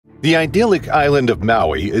The idyllic island of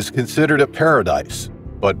Maui is considered a paradise,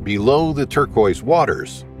 but below the turquoise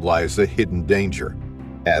waters lies a hidden danger.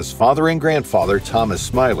 As father and grandfather Thomas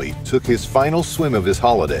Smiley took his final swim of his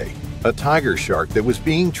holiday, a tiger shark that was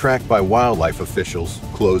being tracked by wildlife officials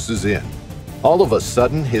closes in. All of a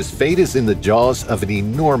sudden, his fate is in the jaws of an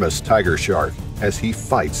enormous tiger shark as he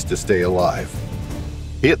fights to stay alive.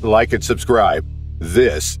 Hit like and subscribe.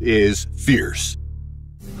 This is Fierce.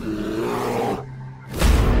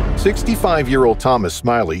 65-year-old Thomas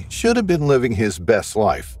Smiley should have been living his best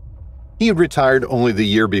life. He had retired only the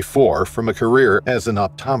year before from a career as an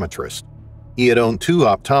optometrist. He had owned 2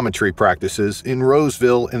 optometry practices in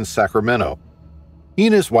Roseville and Sacramento. He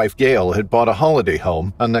and his wife Gail had bought a holiday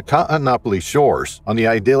home on the Ka'anapali shores on the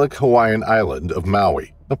idyllic Hawaiian island of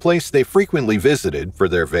Maui, a place they frequently visited for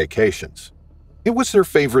their vacations. It was their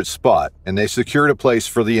favorite spot, and they secured a place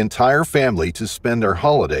for the entire family to spend their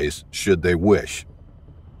holidays should they wish.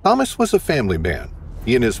 Thomas was a family man.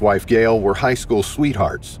 He and his wife Gail were high school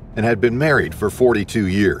sweethearts and had been married for 42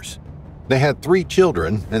 years. They had 3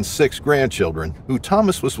 children and 6 grandchildren who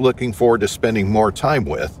Thomas was looking forward to spending more time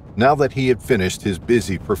with now that he had finished his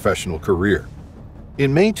busy professional career.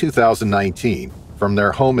 In May 2019, from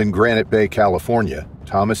their home in Granite Bay, California,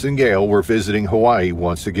 Thomas and Gail were visiting Hawaii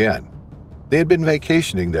once again. They had been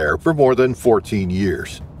vacationing there for more than 14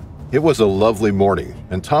 years. It was a lovely morning,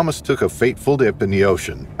 and Thomas took a fateful dip in the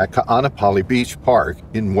ocean at Ka'anapali Beach Park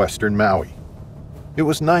in western Maui. It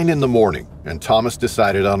was 9 in the morning, and Thomas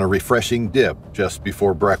decided on a refreshing dip just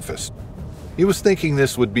before breakfast. He was thinking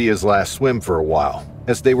this would be his last swim for a while,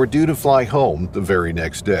 as they were due to fly home the very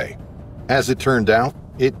next day. As it turned out,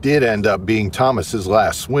 it did end up being Thomas's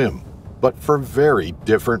last swim, but for very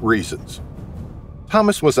different reasons.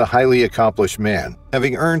 Thomas was a highly accomplished man,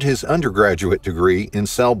 having earned his undergraduate degree in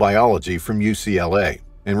cell biology from UCLA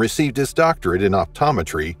and received his doctorate in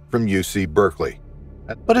optometry from UC Berkeley.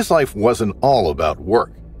 But his life wasn't all about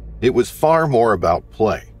work. It was far more about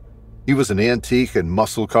play. He was an antique and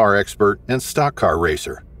muscle car expert and stock car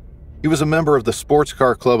racer. He was a member of the Sports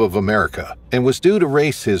Car Club of America and was due to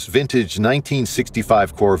race his vintage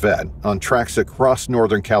 1965 Corvette on tracks across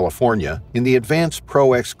Northern California in the Advanced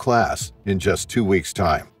Pro X class in just 2 weeks'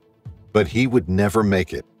 time. But he would never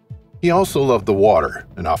make it. He also loved the water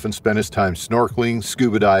and often spent his time snorkeling,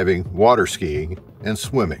 scuba diving, water skiing, and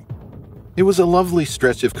swimming. It was a lovely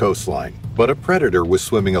stretch of coastline, but a predator was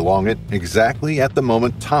swimming along it exactly at the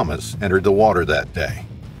moment Thomas entered the water that day.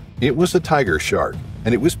 It was a tiger shark,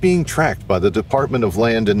 and it was being tracked by the Department of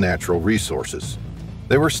Land and Natural Resources.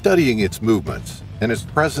 They were studying its movements, and its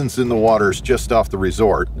presence in the waters just off the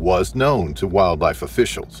resort was known to wildlife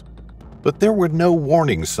officials. But there were no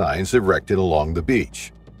warning signs erected along the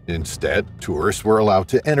beach. Instead, tourists were allowed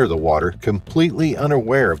to enter the water completely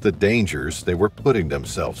unaware of the dangers they were putting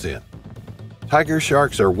themselves in. Tiger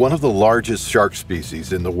sharks are one of the largest shark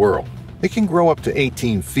species in the world. They can grow up to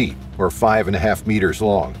 18 feet, or 5.5 meters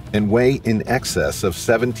long, and weigh in excess of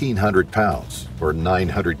 1,700 pounds, or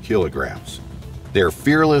 900 kilograms. Their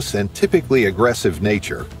fearless and typically aggressive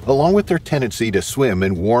nature, along with their tendency to swim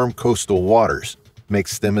in warm coastal waters,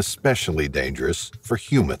 makes them especially dangerous for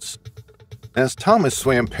humans. As Thomas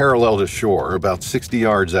swam parallel to shore about 60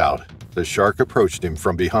 yards out, the shark approached him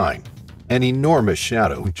from behind, an enormous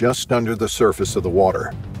shadow just under the surface of the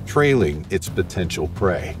water, trailing its potential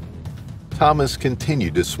prey. Thomas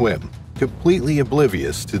continued to swim, completely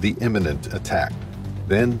oblivious to the imminent attack.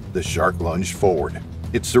 Then the shark lunged forward,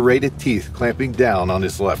 its serrated teeth clamping down on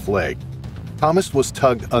his left leg. Thomas was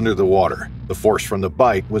tugged under the water. The force from the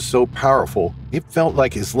bite was so powerful, it felt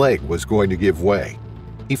like his leg was going to give way.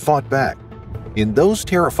 He fought back. In those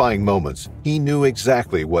terrifying moments, he knew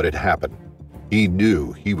exactly what had happened. He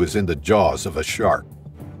knew he was in the jaws of a shark.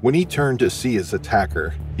 When he turned to see his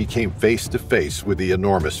attacker, he came face to face with the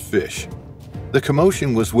enormous fish. The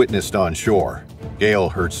commotion was witnessed on shore. Gail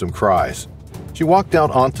heard some cries. She walked out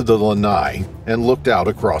onto the lanai and looked out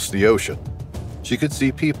across the ocean. She could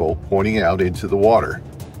see people pointing out into the water.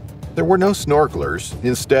 There were no snorkelers.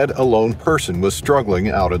 Instead, a lone person was struggling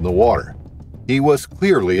out in the water. He was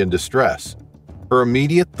clearly in distress. Her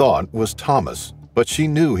immediate thought was Thomas, but she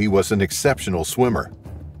knew he was an exceptional swimmer.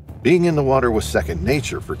 Being in the water was second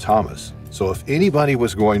nature for Thomas, so if anybody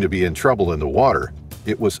was going to be in trouble in the water,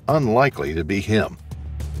 it was unlikely to be him.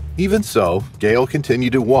 Even so, Gail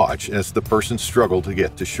continued to watch as the person struggled to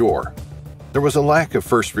get to shore. There was a lack of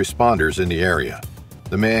first responders in the area.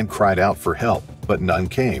 The man cried out for help, but none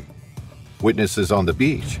came. Witnesses on the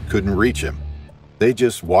beach couldn't reach him. They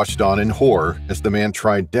just watched on in horror as the man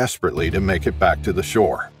tried desperately to make it back to the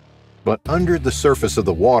shore. But under the surface of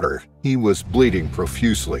the water, he was bleeding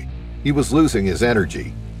profusely. He was losing his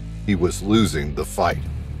energy. He was losing the fight.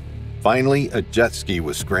 Finally, a jet ski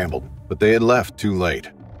was scrambled, but they had left too late.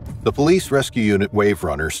 The police rescue unit wave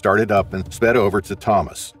runner started up and sped over to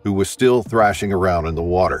Thomas, who was still thrashing around in the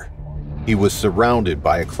water. He was surrounded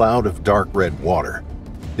by a cloud of dark red water.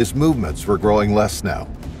 His movements were growing less now,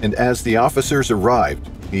 and as the officers arrived,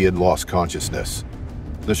 he had lost consciousness.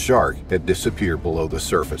 The shark had disappeared below the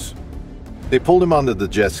surface. They pulled him onto the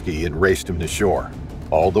jet ski and raced him to shore.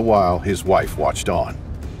 All the while, his wife watched on.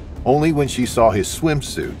 Only when she saw his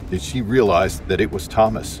swimsuit did she realize that it was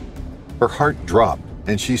Thomas. Her heart dropped,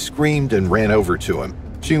 and she screamed and ran over to him.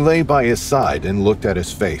 She lay by his side and looked at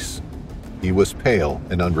his face. He was pale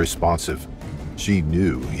and unresponsive. She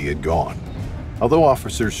knew he had gone. Although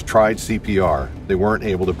officers tried CPR, they weren't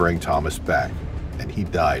able to bring Thomas back, and he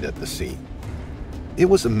died at the scene. It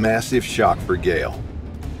was a massive shock for Gail.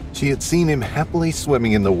 She had seen him happily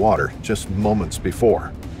swimming in the water just moments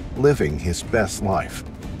before, living his best life.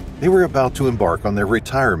 They were about to embark on their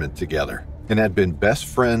retirement together and had been best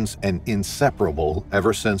friends and inseparable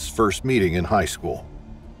ever since first meeting in high school.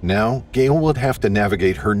 Now, Gail would have to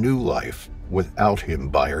navigate her new life without him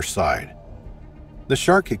by her side. The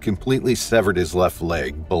shark had completely severed his left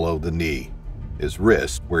leg below the knee. His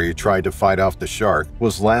wrist, where he tried to fight off the shark,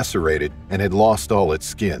 was lacerated and had lost all its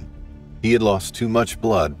skin. He had lost too much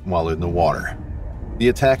blood while in the water. The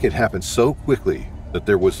attack had happened so quickly that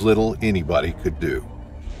there was little anybody could do.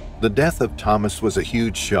 The death of Thomas was a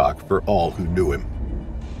huge shock for all who knew him.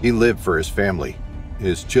 He lived for his family.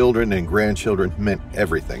 His children and grandchildren meant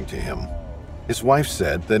everything to him. His wife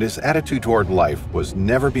said that his attitude toward life was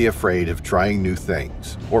never be afraid of trying new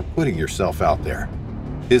things or putting yourself out there.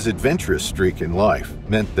 His adventurous streak in life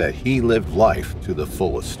meant that he lived life to the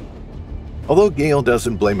fullest. Although Gail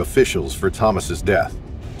doesn't blame officials for Thomas's death,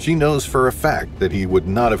 she knows for a fact that he would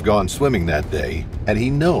not have gone swimming that day had he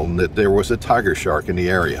known that there was a tiger shark in the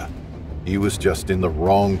area. He was just in the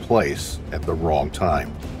wrong place at the wrong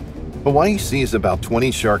time. Hawaii sees about 20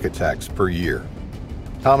 shark attacks per year.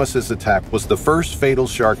 Thomas's attack was the first fatal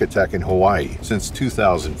shark attack in Hawaii since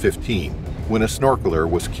 2015, when a snorkeler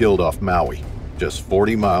was killed off Maui, just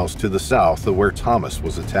 40 miles to the south of where Thomas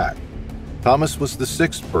was attacked. Thomas was the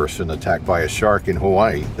sixth person attacked by a shark in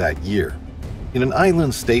Hawaii that year. In an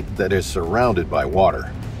island state that is surrounded by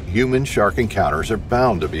water, human-shark encounters are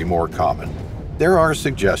bound to be more common. There are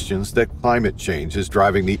suggestions that climate change is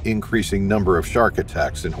driving the increasing number of shark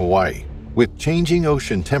attacks in Hawaii, with changing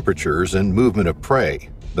ocean temperatures and movement of prey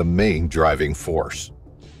the main driving force.